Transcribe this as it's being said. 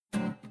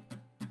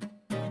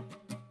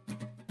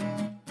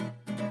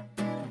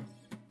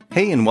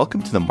Hey, and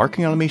welcome to the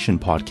Marketing Automation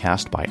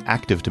Podcast by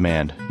Active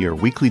Demand, your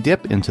weekly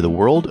dip into the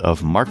world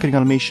of marketing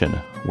automation,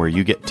 where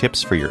you get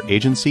tips for your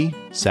agency,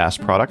 SaaS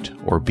product,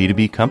 or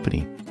B2B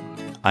company.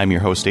 I'm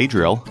your host,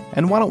 Adriel,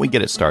 and why don't we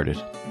get it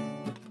started?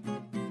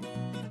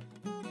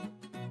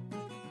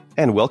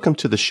 And welcome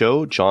to the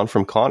show, John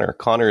from Connor.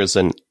 Connor is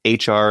an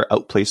HR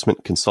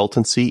outplacement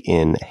consultancy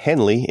in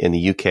Henley in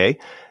the UK.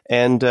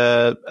 And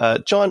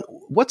John,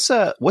 what's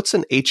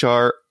an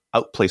HR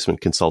outplacement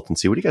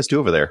consultancy? What do you guys do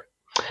over there?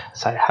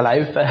 So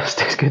hello first,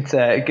 it's good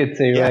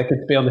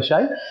to be on the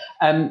show.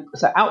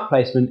 So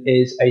outplacement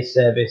is a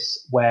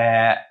service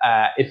where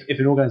if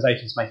an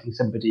organisation is making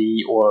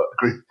somebody or a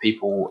group of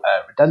people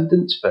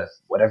redundant for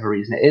whatever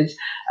reason it is,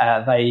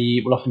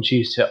 they will often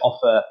choose to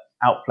offer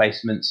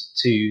outplacements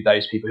to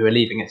those people who are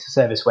leaving. It's a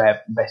service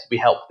where basically we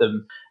help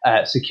them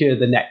secure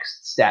the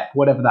next step,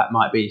 whatever that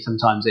might be.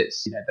 Sometimes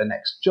it's the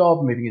next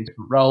job, moving into a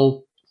different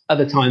role.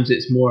 Other times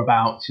it's more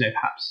about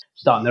perhaps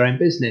starting their own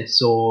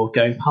business or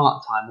going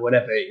part-time or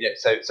whatever.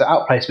 So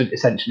outplacement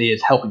essentially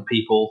is helping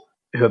people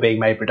who are being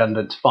made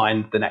redundant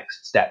find the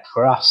next step.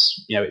 For us,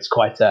 it's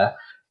quite a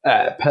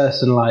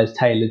personalised,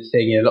 tailored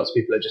thing. Lots of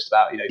people are just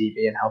about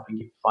CV and helping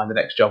you find the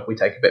next job. We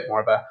take a bit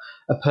more of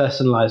a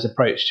personalised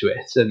approach to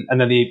it, and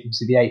then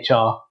obviously the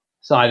HR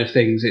side of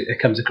things, it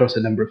comes across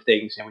a number of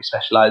things. We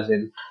specialise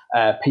in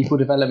people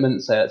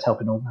development, so it's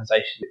helping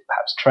organisations with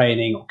perhaps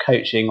training or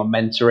coaching or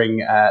mentoring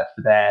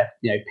for their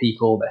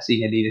people, their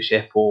senior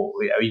leadership, or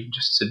even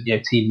just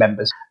team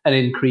members, an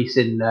increase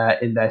in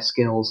their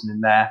skills and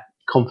in their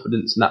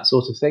confidence and that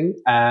sort of thing.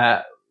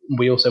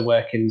 We also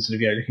work in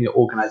looking at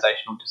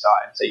organisational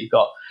design. So you've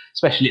got,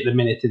 especially at the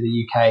minute in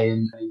the UK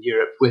and in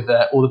Europe, with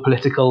all the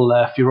political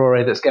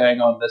furore that's going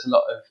on, there's a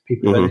lot of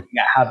people who are looking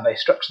at how do they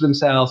structure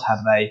themselves, how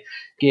do they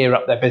gear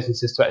up their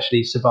businesses to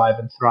actually survive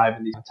and thrive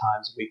in these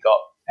times. We've got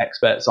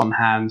experts on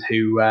hand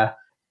who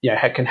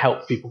can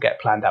help people get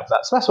planned out for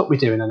that. So that's what we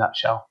do in a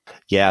nutshell.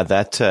 Yeah,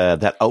 that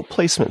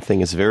outplacement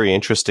thing is very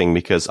interesting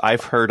because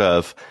I've heard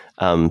of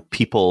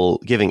people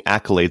giving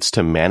accolades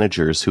to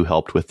managers who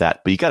helped with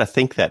that. But you got to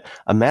think that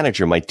a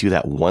manager might do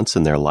that once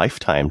in their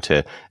lifetime,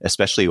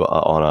 especially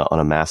on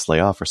a mass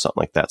layoff or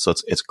something like that. So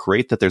it's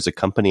great that there's a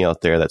company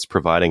out there that's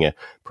providing a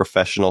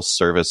professional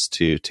service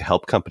to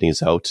help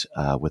companies out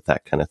with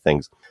that kind of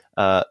things.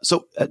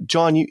 So,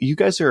 John, you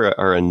guys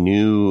are a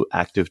new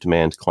Active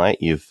Demand client.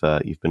 You've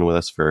been with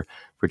us for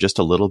just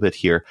a little bit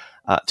here.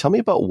 Tell me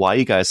about why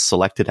you guys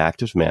selected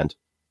Active Demand.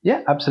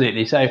 Yeah,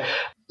 absolutely.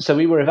 So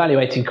we were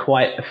evaluating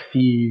quite a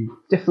few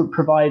different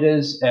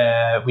providers.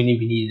 We knew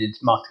we needed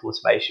marketing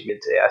automation with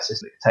a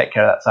system that could take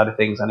care of that side of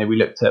things. I know we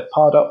looked at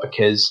Pardot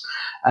because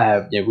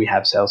we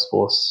have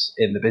Salesforce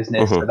in the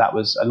business, so that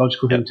was a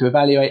logical thing to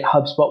evaluate.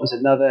 HubSpot was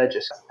another,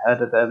 just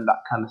heard of them,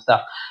 that kind of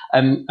stuff.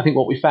 I think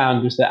what we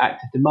found was that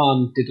Active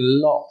Demand did a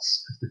lot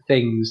of the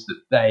things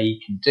that they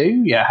can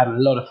do. Had a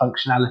lot of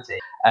functionality,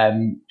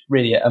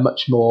 really at a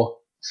much more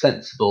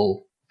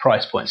sensible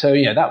price point. So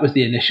that was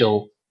the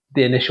initial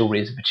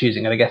reason for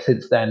choosing. And I guess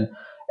since then,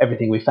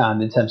 everything we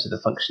found in terms of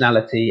the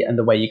functionality and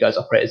the way you guys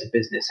operate as a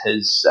business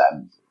has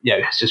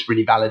just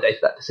really validated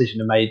that decision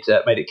and made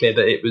it clear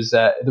that it was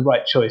the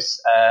right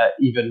choice.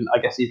 Even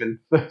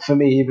for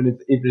me, even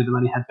if the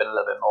money had been a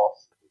little bit more.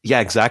 Yeah,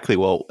 exactly.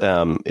 Well,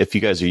 if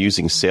you guys are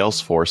using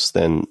Salesforce,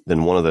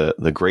 then one of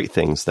the great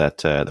things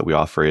that we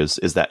offer is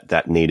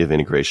that native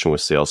integration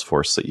with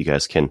Salesforce that you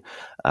guys can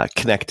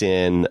connect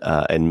in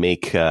and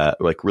make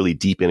really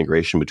deep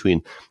integration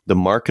between the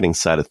marketing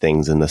side of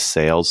things and the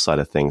sales side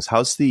of things.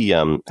 How's the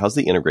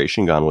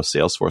integration gone with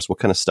Salesforce? What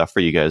kind of stuff are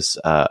you guys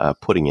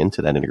putting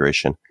into that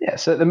integration? Yeah,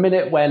 so at the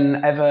minute,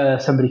 whenever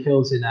somebody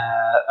fills in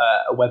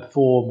a web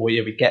form, or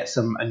we get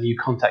a new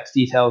contact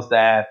details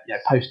there,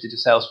 posted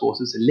to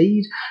Salesforce as a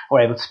lead,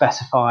 we're able to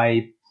specify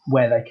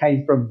where they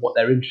came from, what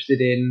they're interested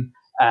in.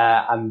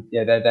 And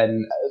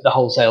then the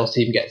whole sales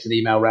team gets an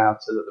email round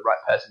so that the right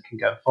person can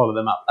go and follow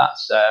them up.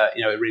 That's a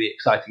really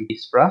exciting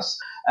piece for us.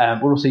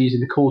 We're also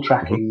using the call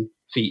tracking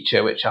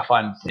feature, which I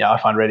find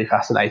really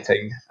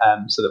fascinating,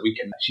 so that we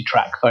can actually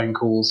track phone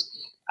calls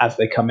as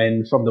they come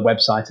in from the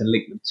website and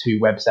link them to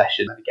web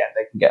sessions. And again,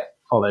 they can get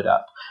followed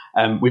up.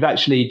 We've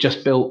actually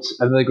just built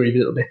another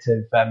little bit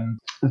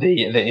of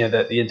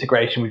the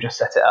integration. We've just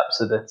set it up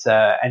so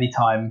that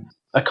anytime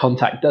a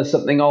contact does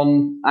something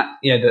on,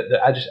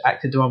 that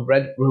Active Demand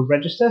will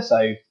register. So,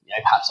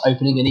 perhaps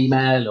opening an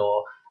email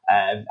or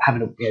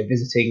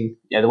visiting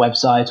the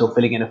website or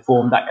filling in a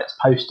form, that gets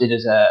posted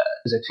as a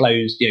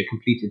closed,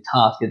 completed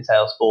task in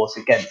Salesforce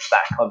against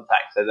that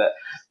contact, so that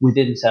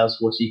within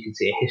Salesforce you can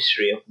see a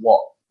history of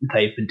what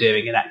they've been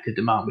doing in Active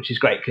Demand, which is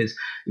great because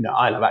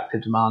I love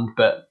Active Demand,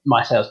 but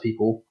my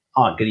salespeople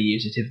aren't going to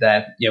use it if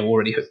they're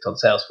already hooked on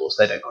Salesforce.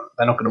 They're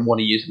not going to want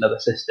to use another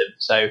system.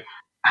 So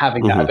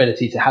having that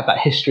ability to have that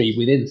history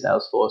within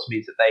Salesforce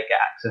means that they get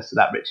access to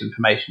that rich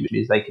information, which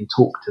means they can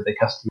talk to the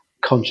customer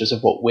conscious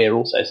of what we're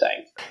also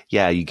saying.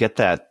 Yeah, you get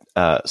that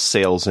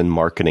sales and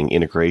marketing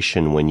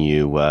integration when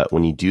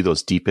you do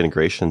those deep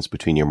integrations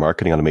between your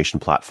marketing automation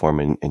platform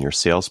and your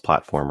sales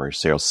platform or your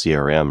sales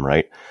CRM,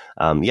 right?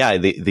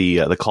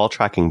 The call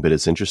tracking bit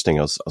is interesting.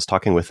 I was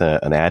talking with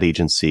an ad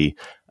agency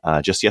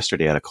just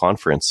yesterday at a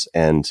conference,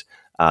 and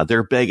they're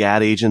a big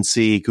ad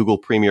agency, Google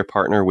Premier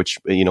Partner, which,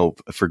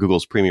 for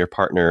Google's Premier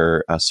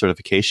Partner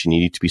certification, you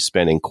need to be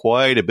spending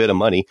quite a bit of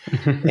money,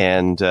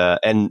 and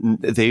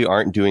they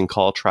aren't doing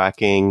call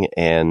tracking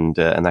and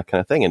that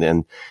kind of thing.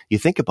 And you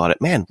think about it,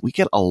 man, we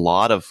get a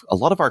lot of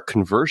our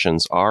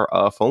conversions are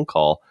a phone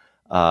call.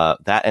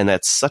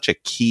 That's such a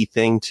key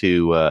thing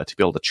to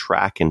be able to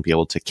track and be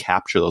able to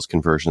capture those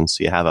conversions.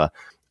 So you have a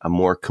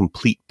more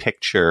complete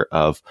picture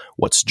of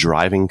what's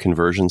driving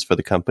conversions for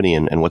the company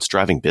and what's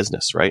driving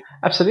business, right?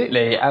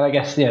 Absolutely. And I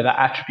guess, that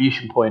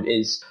attribution point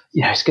is,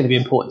 it's going to be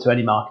important to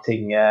any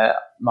marketing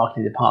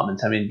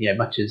department. I mean,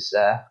 much as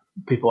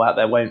people out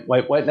there won't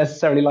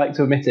necessarily like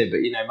to admit it, but,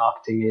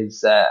 marketing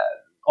is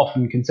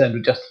often concerned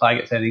with justifying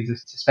its own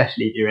existence,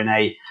 especially if you're in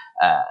a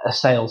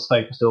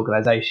sales-focused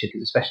organization,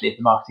 especially if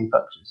the marketing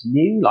function is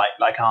new,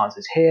 like ours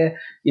is here.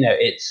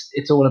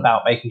 It's all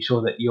about making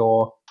sure that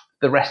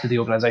the rest of the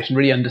organization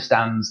really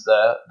understands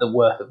the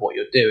worth of what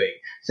you're doing.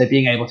 So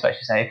being able to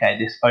actually say, okay,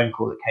 this phone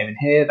call that came in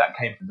here, that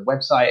came from the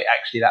website.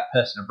 Actually, that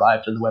person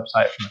arrived on the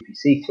website from a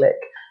PC click.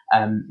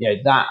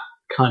 That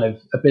kind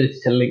of ability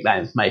to link that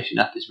information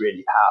up is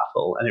really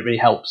powerful, and it really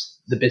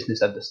helps the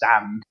business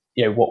understand,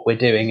 what we're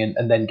doing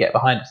and then get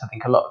behind us. I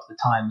think a lot of the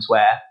times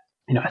where,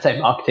 I say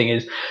marketing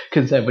is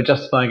concerned with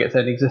justifying its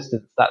own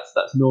existence,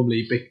 that's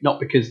normally not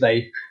because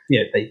they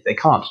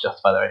can't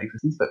justify their own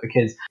existence, but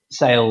because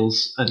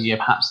sales and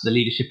perhaps the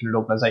leadership in an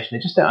organization,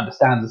 they just don't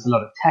understand there's a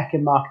lot of tech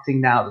in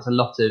marketing now. There's a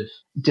lot of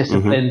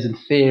disciplines and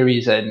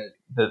theories and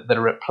that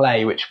are at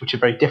play, which are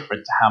very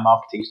different to how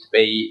marketing used to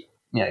be,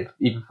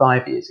 even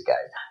 5 years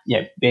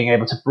ago. Being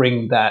able to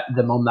bring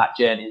them on that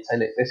journey and say,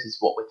 look, this is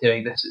what we're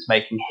doing, this is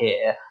making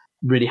here,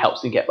 really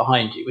helps them get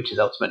behind you, which is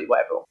ultimately what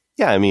everyone.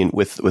 Yeah, I mean,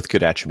 with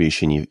good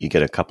attribution, you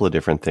get a couple of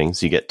different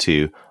things. You get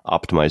to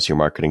optimize your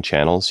marketing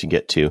channels. You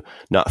get to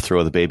not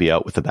throw the baby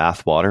out with the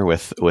bathwater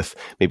with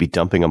maybe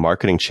dumping a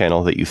marketing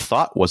channel that you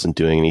thought wasn't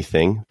doing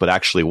anything, but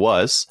actually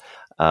was.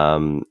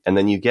 And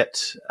then you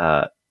get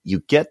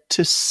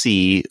to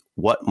see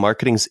what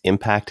marketing's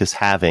impact is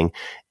having,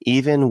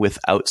 even with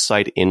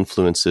outside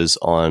influences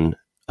on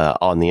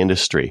the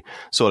industry.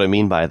 So what I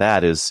mean by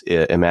that is,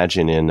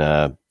 imagine in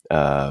a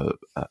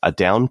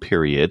down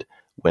period,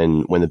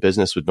 when the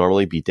business would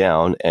normally be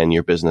down and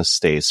your business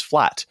stays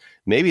flat.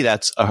 Maybe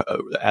that's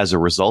as a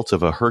result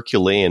of a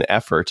Herculean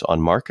effort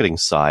on marketing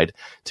side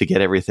to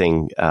get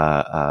everything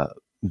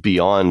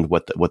beyond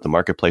what the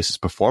marketplace is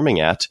performing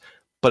at,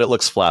 but it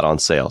looks flat on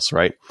sales,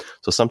 right?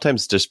 So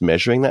sometimes just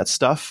measuring that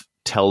stuff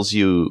tells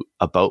you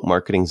about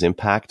marketing's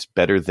impact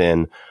better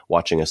than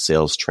watching a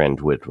sales trend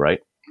would,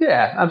 right?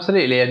 Yeah,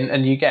 absolutely.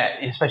 And you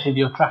get, especially if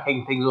you're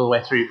tracking things all the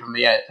way through from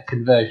the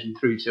conversion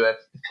through to a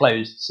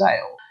closed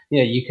sale,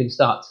 you can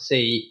start to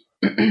see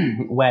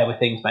where were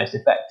things most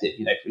effective.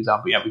 For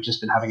example, we've just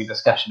been having a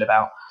discussion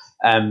about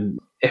the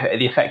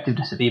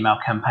effectiveness of email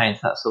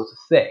campaigns, that sort of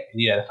thing.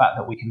 The fact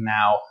that we can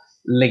now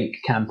link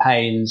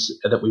campaigns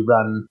that we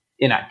run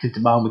in active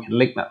demand, we can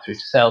link that through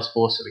to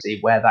Salesforce so we see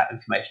where that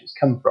information has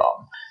come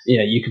from.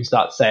 You can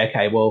start to say,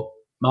 okay, well,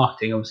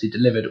 marketing obviously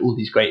delivered all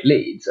these great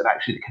leads, and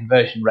actually the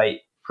conversion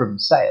rate from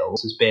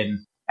sales has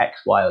been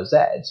X, Y, or Z.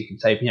 So you can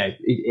say,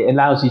 it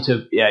allows you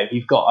to, if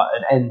you've got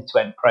an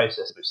end-to-end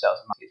process which sales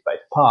and marketing is both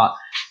apart,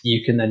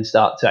 you can then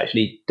start to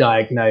actually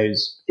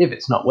diagnose if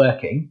it's not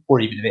working, or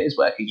even if it is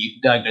working, you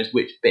can diagnose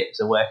which bits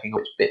are working,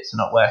 which bits are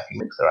not working,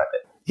 which are the right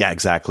bit. Yeah,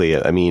 exactly.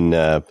 I mean,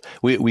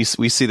 we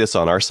see this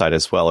on our side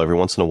as well. Every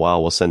once in a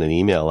while, we'll send an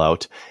email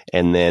out,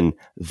 and then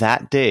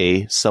that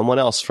day, someone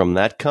else from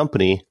that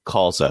company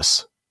calls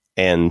us.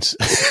 And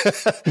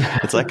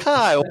it's like,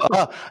 hi,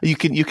 you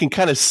can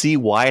kind of see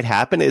why it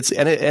happened.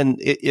 And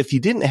if you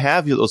didn't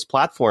have those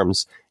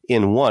platforms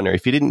in one, or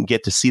if you didn't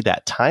get to see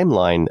that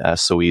timeline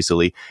so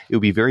easily, it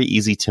would be very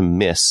easy to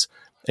miss,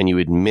 and you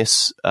would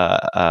miss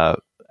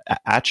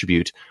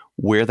attribute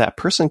where that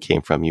person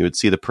came from. You would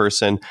see the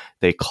person,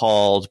 they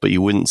called, but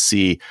you wouldn't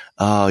see,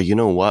 oh, you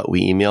know what?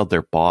 We emailed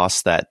their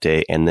boss that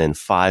day. And then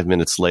 5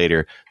 minutes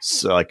later,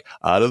 so like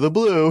out of the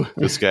blue,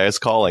 this guy is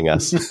calling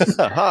us.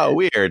 Huh,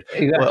 weird.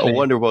 Exactly. Well, I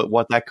wonder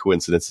what that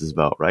coincidence is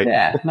about, right?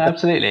 Yeah, no,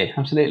 absolutely.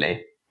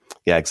 Absolutely.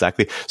 Yeah,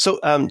 exactly. So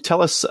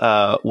tell us,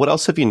 what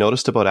else have you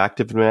noticed about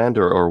Active Demand,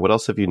 or what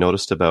else have you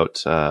noticed about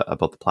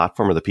the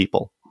platform or the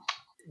people?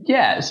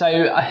 Yeah,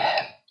 so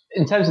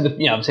in terms of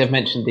obviously I've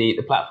mentioned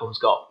the platform's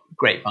got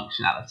great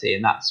functionality,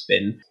 and that's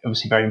been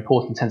obviously very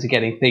important in terms of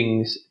getting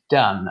things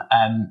done.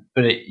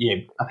 But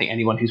I think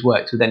anyone who's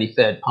worked with any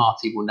third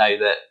party will know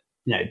that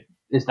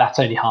that's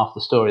only half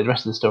the story. The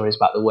rest of the story is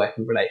about the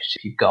working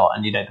relationship you've got,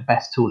 and the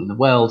best tool in the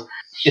world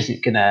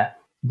isn't going to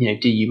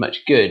do you much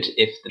good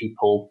if the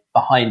people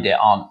behind it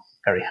aren't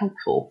very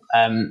helpful.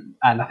 And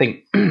I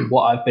think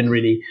what I've been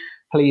really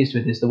pleased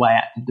with is the way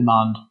Active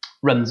Demand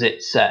runs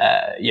its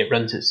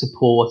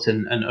support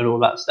and all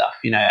that stuff.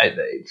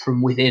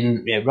 From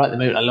within, right at the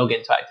moment I log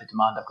into Active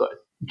Demand, I've got a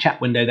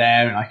chat window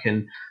there, and I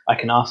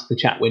can ask the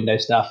chat window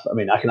stuff. I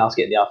mean, I can ask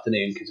it in the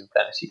afternoon because, in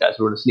fairness, you guys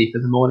are all asleep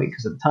in the morning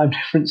because of the time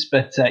difference.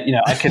 But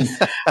I can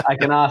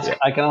ask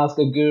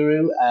a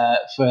guru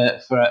for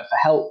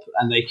help,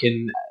 and they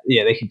can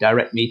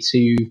direct me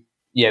to,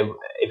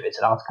 if it's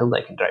an article,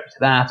 they can direct me to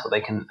that, or they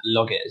can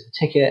log it as a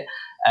ticket.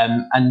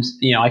 And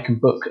I can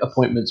book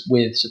appointments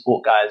with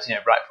support guys,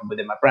 right from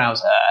within my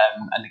browser.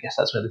 And I guess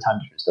that's where the time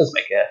difference does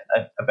make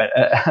a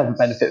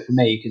benefit for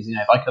me, because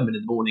if I come in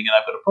the morning and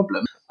I've got a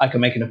problem, I can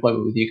make an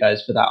appointment with you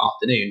guys for that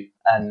afternoon,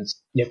 and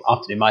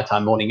afternoon my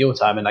time, morning your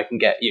time, and I can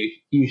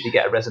usually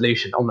get a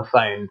resolution on the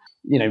phone.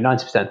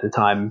 90% of the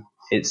time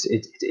it's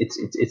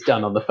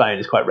done on the phone.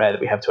 It's quite rare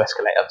that we have to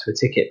escalate up to a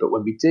ticket, but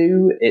when we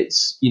do, I'd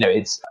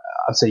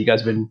say you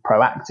guys have been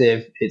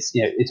proactive.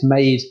 It's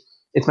made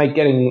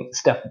getting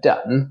stuff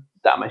done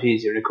that much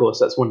easier. And of course,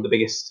 that's one of the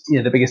biggest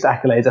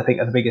accolades, I think,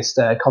 and the biggest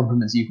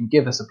compliments you can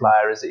give a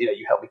supplier is that,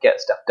 you help me get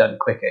stuff done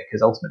quicker,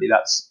 because ultimately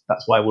that's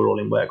why we're all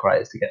in work,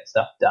 right? Is to get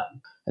stuff done.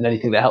 And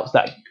anything that helps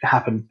that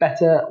happen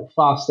better or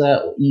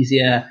faster or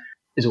easier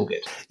is all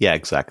good. Yeah,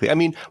 exactly. I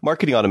mean,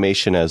 marketing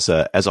automation as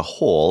a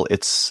whole,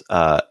 it's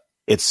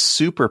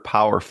super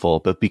powerful,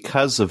 but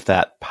because of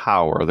that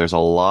power, there's a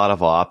lot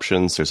of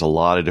options. There's a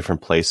lot of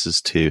different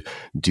places to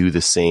do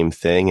the same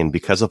thing. And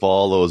because of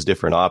all those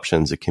different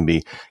options, it can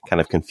be kind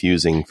of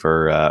confusing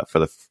for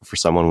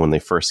someone when they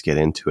first get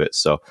into it.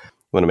 So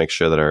we want to make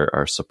sure that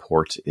our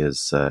support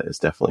is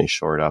definitely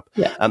shored up.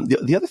 Yeah.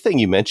 The other thing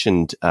you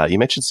mentioned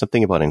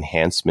something about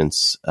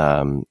enhancements,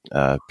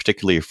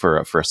 particularly for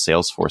a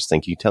Salesforce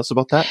thing. Can you tell us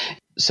about that?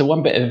 So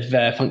one bit of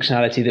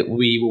functionality that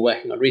we were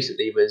working on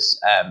recently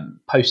was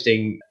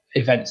posting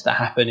events that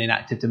happen in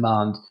Active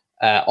Demand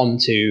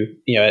onto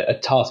a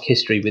task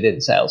history within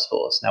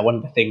Salesforce. Now, one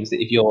of the things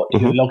that if you're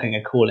logging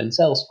a call in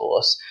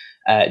Salesforce,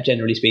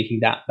 generally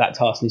speaking, that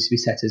task needs to be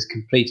set as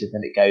completed,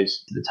 then it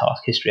goes to the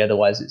task history.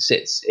 Otherwise, it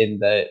sits in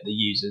the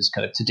user's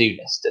kind of to-do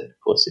list. And of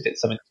course, if it's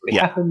something that's already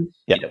happened,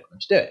 you don't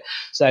want to do it.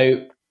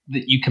 So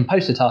that you can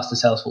post a task to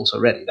Salesforce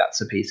already. That's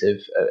a piece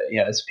of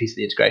that's a piece of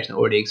the integration that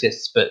already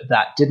exists, but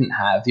that didn't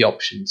have the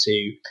option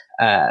to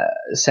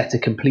set a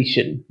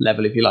completion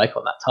level, if you like,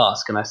 on that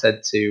task. And I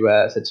said to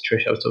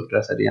Trish, I was talking to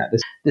her, I said,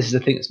 this is the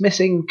thing that's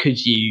missing. Do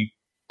you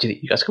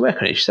think you guys can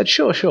work on it? She said,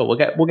 sure, we'll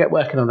get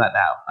working on that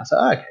now. I said,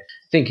 okay.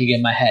 Thinking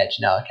in my head,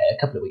 a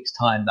couple of weeks'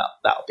 time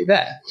that'll be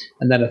there.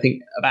 And then I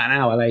think about an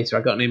hour later,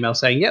 I got an email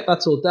saying, yep,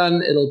 that's all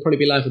done. It'll probably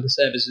be live with the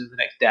services the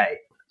next day.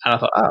 And I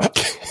thought,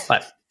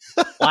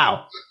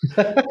 wow.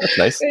 That's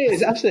nice. It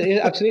is,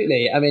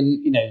 absolutely. I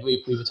mean,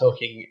 we were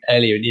talking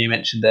earlier, and you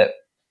mentioned that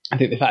I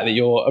think the fact that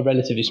you're a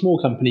relatively small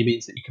company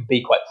means that you can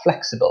be quite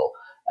flexible,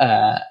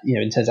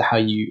 in terms of how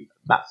you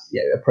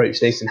approach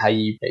this and how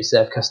you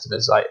serve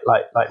customers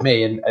like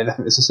me. And I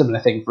think it's a similar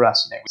thing for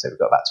us. So we've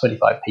got about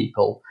 25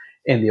 people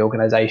in the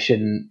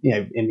organization,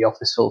 in the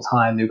office full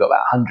time. We've got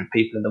about 100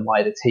 people in the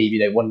wider team.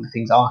 One of the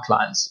things our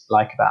clients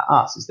like about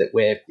us is that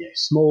we're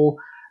small,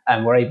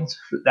 and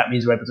that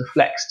means we're able to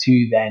flex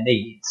to their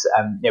needs.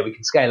 We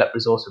can scale up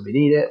resource when we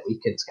need it. We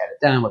can scale it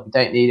down when we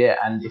don't need it.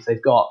 And if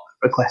they've got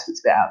requests that's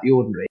a bit out of the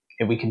ordinary,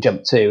 we can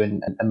jump to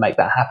and make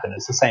that happen.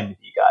 It's the same with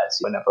you guys.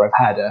 Whenever I've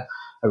had a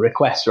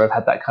request, or I've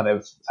had that kind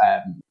of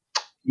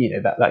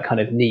that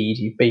kind of need,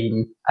 you've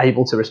been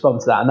able to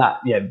respond to that, and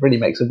that really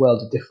makes a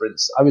world of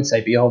difference. I would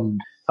say beyond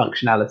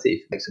functionality,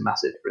 it makes a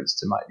massive difference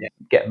to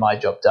get my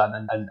job done,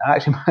 and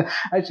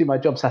actually my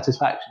job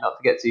satisfaction. Not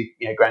to get too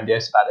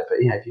grandiose about it, but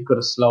if you've got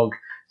to slog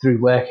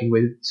through working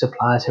with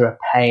suppliers who are a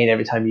pain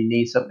every time you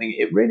need something,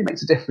 it really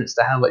makes a difference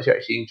to how much you're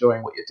actually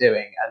enjoying what you're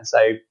doing. And so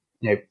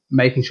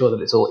making sure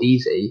that it's all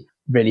easy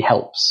really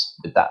helps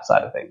with that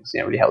side of things.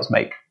 Really helps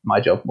make my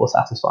job more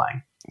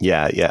satisfying.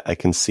 Yeah, I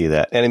can see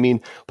that. And I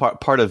mean,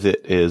 part of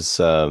it is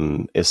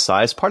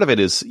size. Part of it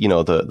is,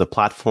 the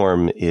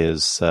platform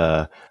is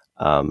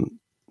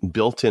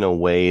built in a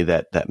way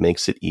that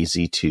makes it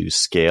easy to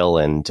scale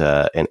and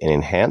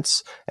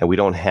enhance. And we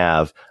don't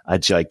have a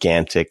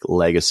gigantic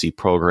legacy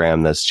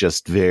program that's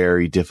just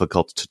very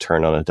difficult to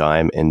turn on a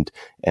dime and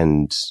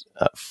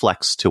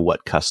flex to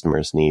what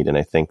customers need. And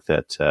I think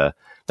that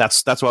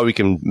that's why we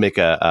can make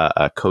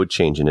a code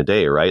change in a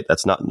day, right?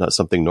 That's not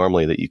something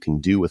normally that you can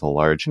do with a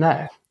large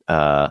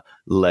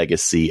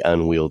legacy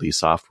unwieldy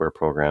software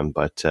program,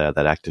 but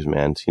that Active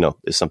Demand,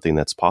 is something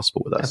that's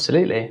possible with us.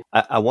 Absolutely.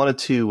 I wanted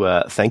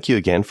to thank you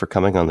again for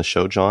coming on the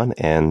show, John.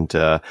 And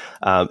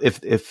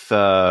if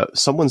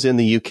someone's in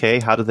the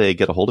UK, how do they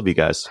get a hold of you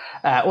guys?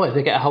 Well, if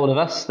they get a hold of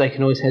us, they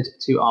can always head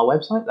to our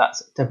website.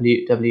 That's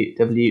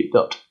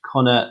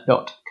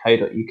www.connor.co.uk.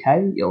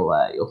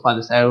 You'll find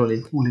us there all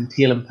in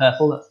teal and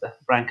purple. That's the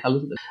brand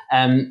colours.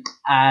 And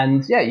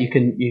you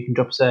can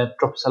drop us a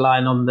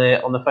line on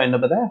the phone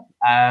number there,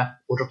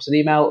 or drop us an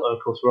email. Or of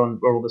course, we're on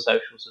all the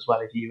socials as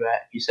well. If you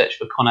search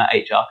for Connor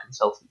HR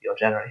Consultant, you'll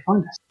generally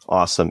find us.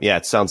 Awesome. Yeah,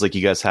 it sounds like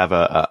you guys have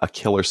a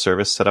killer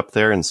service set up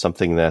there, and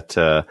something that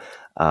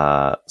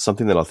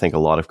something that I think a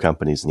lot of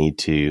companies need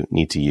to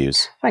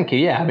use. Thank you.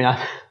 Yeah, I mean,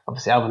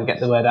 obviously I want to get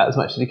the word out as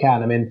much as we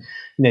can. I mean,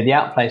 the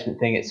outplacement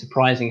thing, it's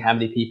surprising how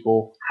many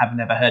people have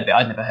never heard of it.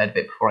 I'd never heard of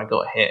it before I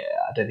got here.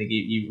 I don't think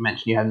you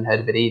mentioned you hadn't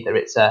heard of it either.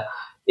 It's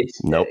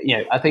nope.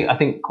 I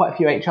think quite a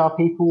few HR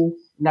people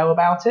know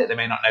about it. They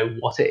may not know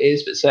what it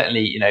is, but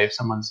certainly, if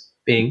someone's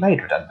being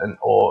made redundant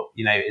or,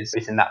 is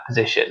in that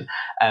position,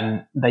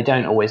 they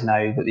don't always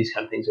know that these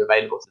kind of things are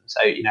available to them.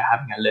 So,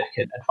 having a look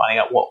and finding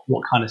out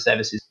what kind of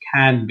services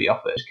can be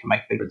offered can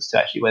make a difference to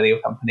actually whether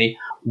your company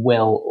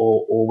will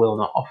or will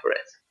not offer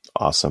it.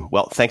 Awesome.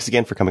 Well, thanks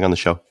again for coming on the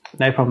show.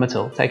 No problem at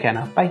all. Take care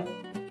now. Bye.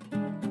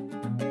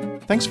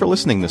 Thanks for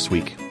listening this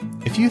week.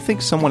 If you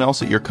think someone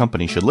else at your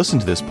company should listen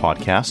to this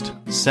podcast,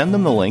 send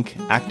them the link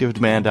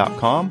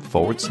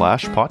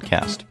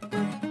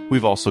activedemand.com/podcast.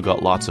 We've also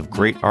got lots of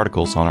great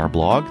articles on our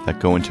blog that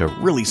go into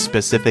really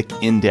specific,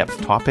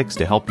 in-depth topics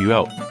to help you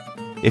out.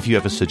 If you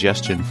have a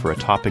suggestion for a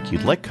topic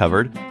you'd like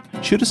covered,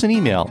 shoot us an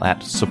email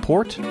at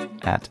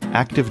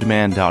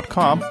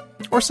support@activedemand.com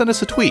or send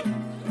us a tweet.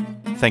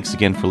 Thanks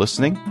again for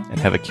listening, and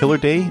have a killer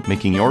day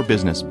making your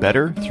business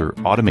better through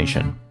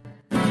automation.